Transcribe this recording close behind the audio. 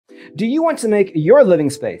Do you want to make your living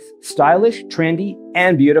space stylish, trendy,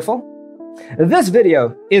 and beautiful? This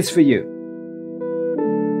video is for you.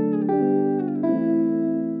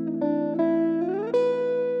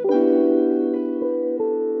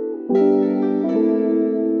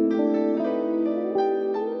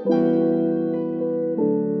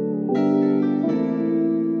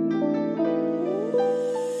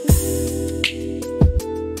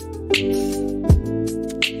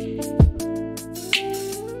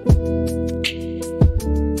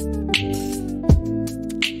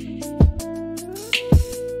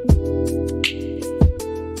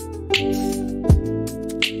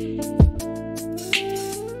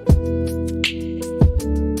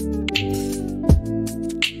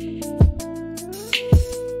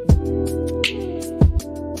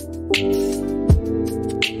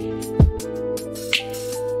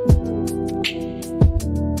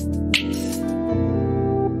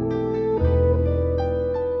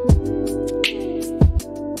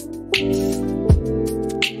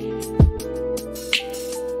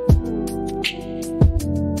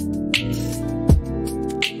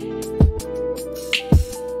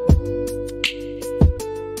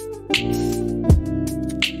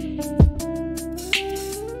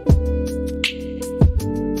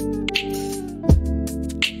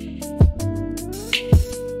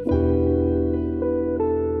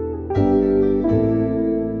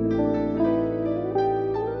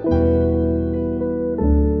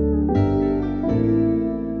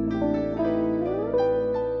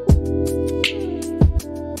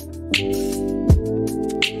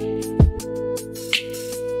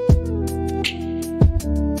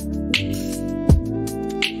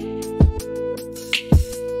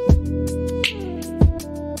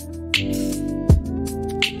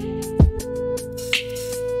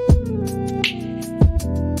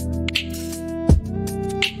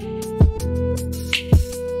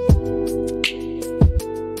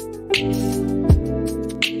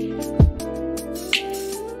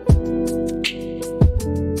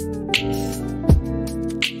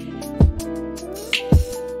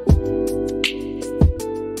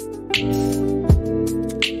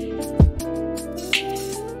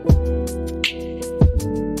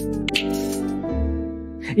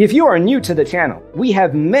 If you are new to the channel, we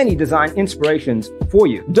have many design inspirations for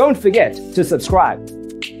you. Don't forget to subscribe.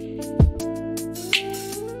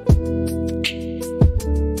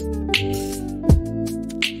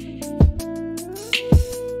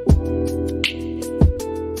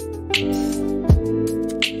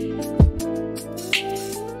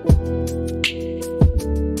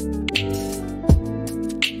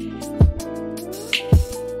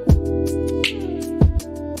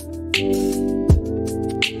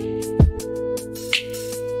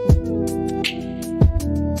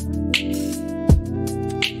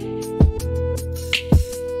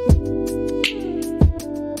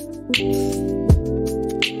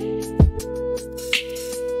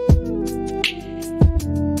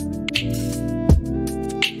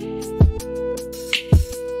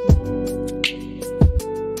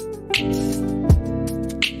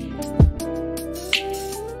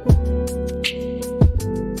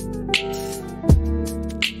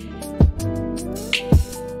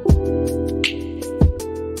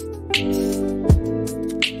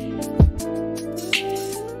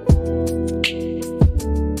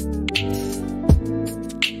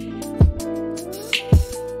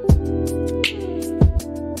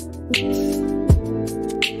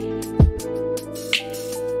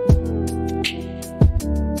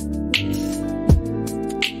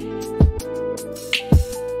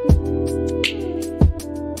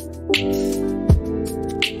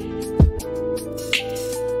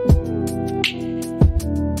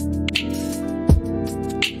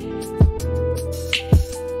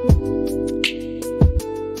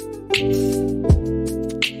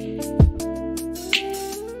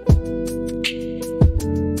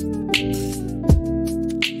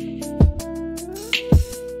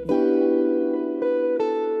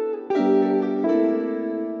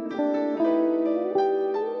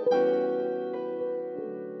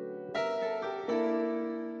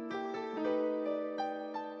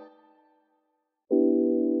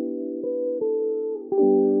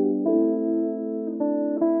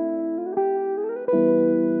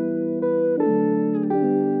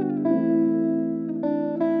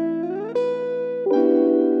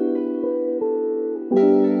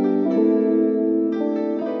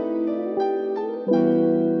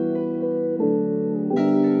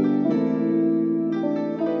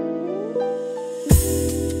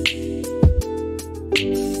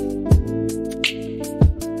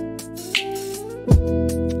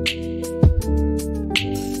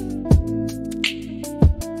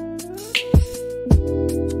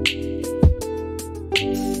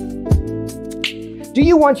 Do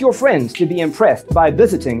you want your friends to be impressed by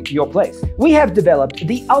visiting your place? We have developed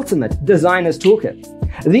the ultimate designer's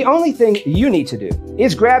toolkit. The only thing you need to do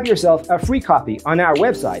is grab yourself a free copy on our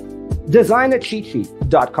website,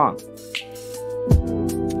 designercheatsheet.com.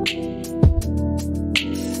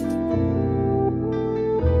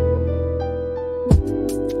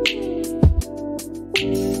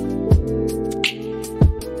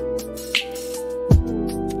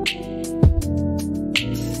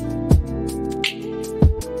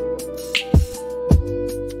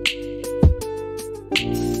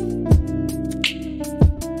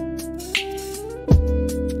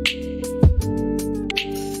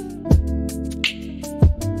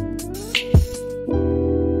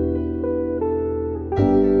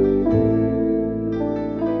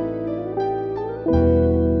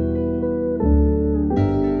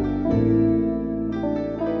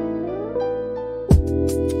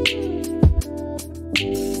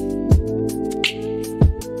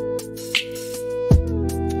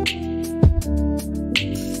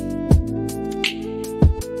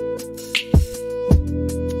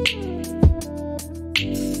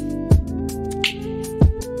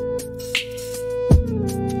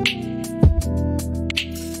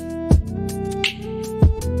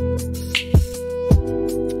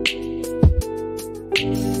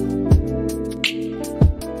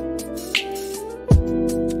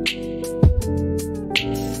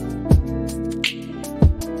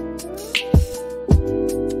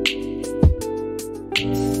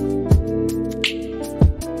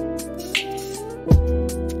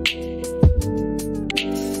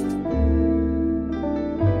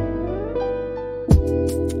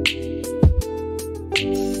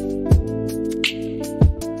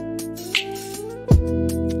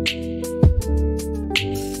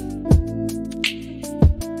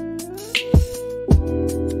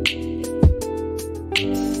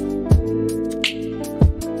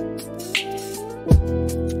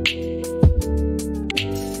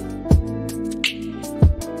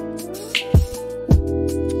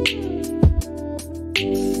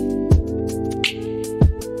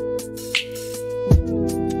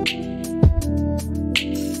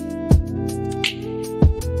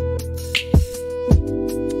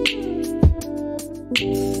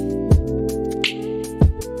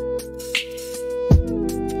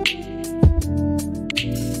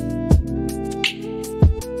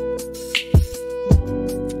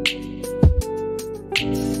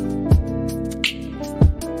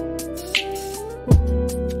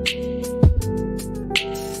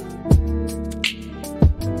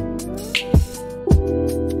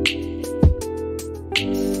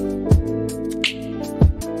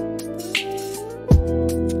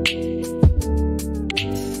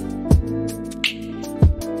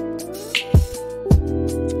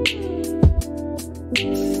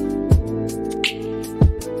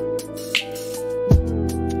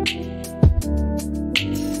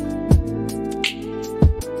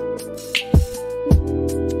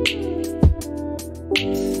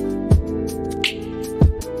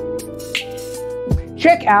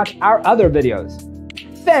 Check out our other videos.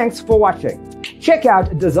 Thanks for watching. Check out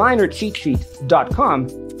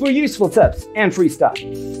designercheatsheet.com for useful tips and free stuff.